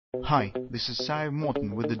Hi, this is Sive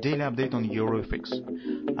Morten with the daily update on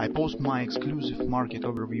EuroFX. I post my exclusive market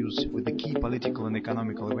overviews with the key political and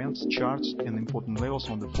economical events, charts and important levels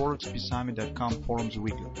on the ForexPeaceArmy.com forums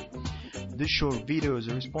weekly. This short video is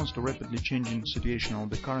a response to rapidly changing situation on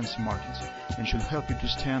the currency markets and should help you to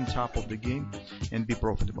stay on top of the game and be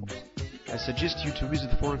profitable. I suggest you to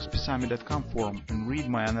visit ForexPeaceArmy.com forum and read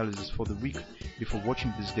my analysis for the week before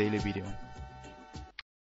watching this daily video.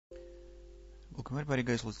 Welcome everybody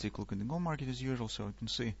guys, let's take a look at the gold market as usual. So you can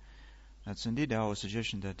see that's indeed our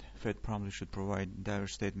suggestion that Fed probably should provide dire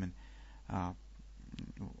statement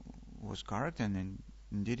was correct, and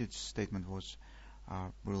indeed its statement was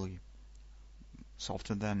really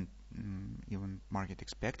softer than even market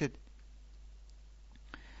expected.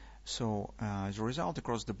 So as a result,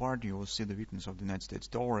 across the board you will see the weakness of the United States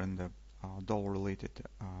dollar and the dollar related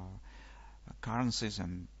currencies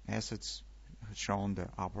and assets shown the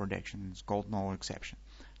upward action. It's gold no exception.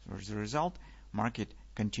 So as a result, market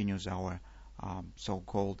continues our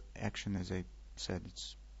so-called action. As I said,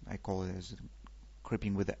 I call it as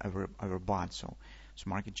creeping with the overbought. So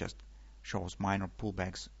market just shows minor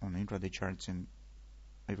pullbacks on intraday charts, and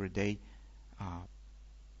every day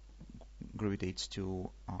gravitates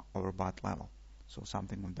to overbought level. So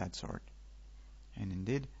something of that sort. And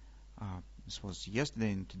indeed, this was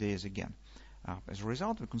yesterday and today is again. As a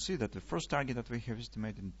result, we can see that the first target that we have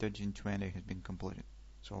estimated in 1320 has been completed.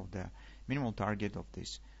 So the minimal target of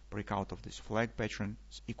this breakout of this flag pattern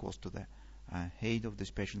is equals to the height of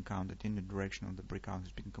this pattern counted in the direction of the breakout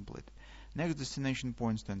has been completed. Next destination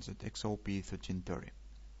point stands at XOP 1330.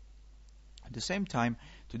 At the same time,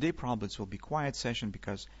 today probably it will be quiet session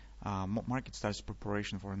because market starts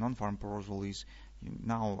preparation for a non-farm payrolls release.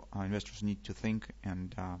 Now investors need to think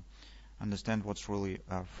and understand what's really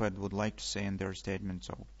Fed would like to say in their statement,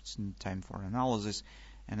 so it's time for analysis,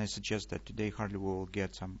 and I suggest that today hardly we will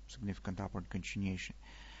get some significant upward continuation.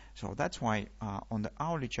 So that's why on the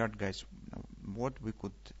hourly chart, guys, what we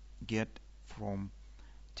could get from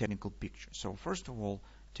technical picture. So first of all,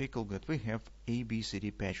 take a look that we have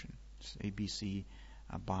ABCD pattern. It's ABC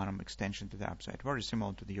bottom extension to the upside, very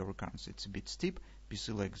similar to the euro currency. It's a bit steep,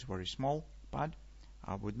 BC leg is very small, but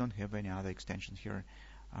we don't have any other extension here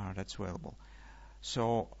that's available.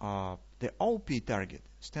 So the OP target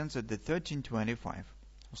stands at the 1325,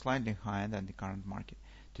 slightly higher than the current market.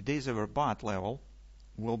 Today's overbought level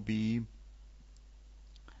will be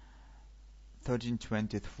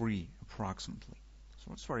 1323 approximately.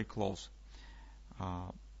 So it's very close.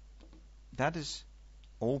 That is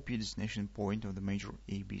OP destination point of the major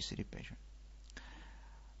ABCD pattern.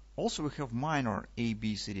 Also, we have minor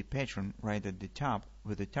ABCD pattern right at the top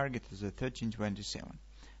with the target as a 1327.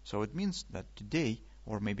 So it means that today,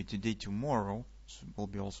 or maybe today tomorrow, will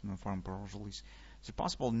be also non-farm payrolls release, the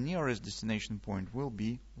possible nearest destination point will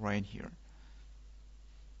be right here.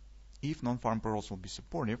 If non-farm payrolls will be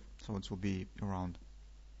supportive, so it will be around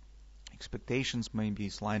expectations, maybe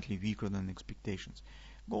slightly weaker than expectations.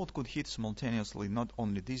 Gold could hit simultaneously not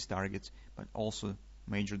only these targets, but also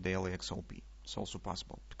major daily XOP. It's also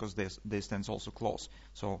possible because they stand also close.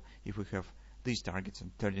 So if we have these targets at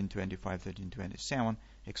 1325, 1327,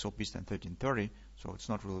 XOP stand 1330, so it's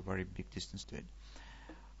not really very big distance to it.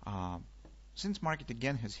 Since market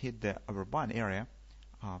again has hit the overbought area,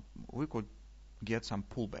 we could get some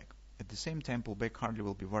pullback. At the same time, pullback hardly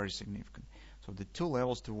will be very significant. So the two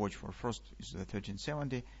levels to watch for first is the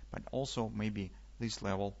 1370, but also maybe this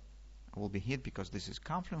level will be hit because this is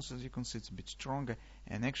confluence. As you can see, it's a bit stronger,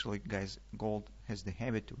 and actually, guys, gold has the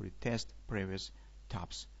habit to retest previous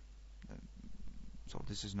tops. So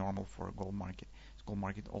this is normal for a gold market. Gold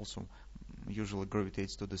market also usually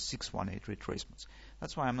gravitates to the 618 retracements.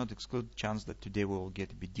 That's why I'm not exclude chance that today we will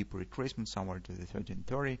get a bit deeper retracement somewhere to the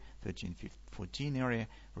 1330, 1314 area,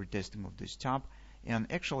 retesting of this top. And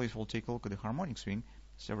actually, if we'll take a look at the harmonic swing,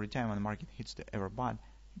 so every time when the market hits the overbought,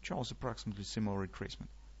 it shows approximately similar retracement.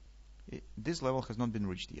 This level has not been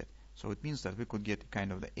reached yet, so it means that we could get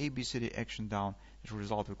kind of the ABCD action down. As a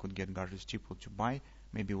result, we could get Gartner's steeple to buy.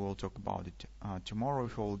 Maybe we'll talk about it tomorrow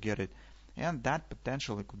if we'll get it, and that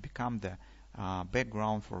potentially could become the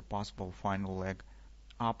background for a possible final leg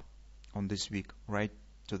up on this week, right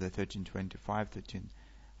to the 1325,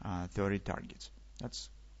 1330 targets. That's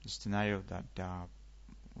the scenario that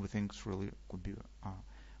we think really could be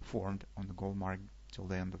formed on the gold market till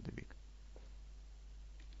the end of the week.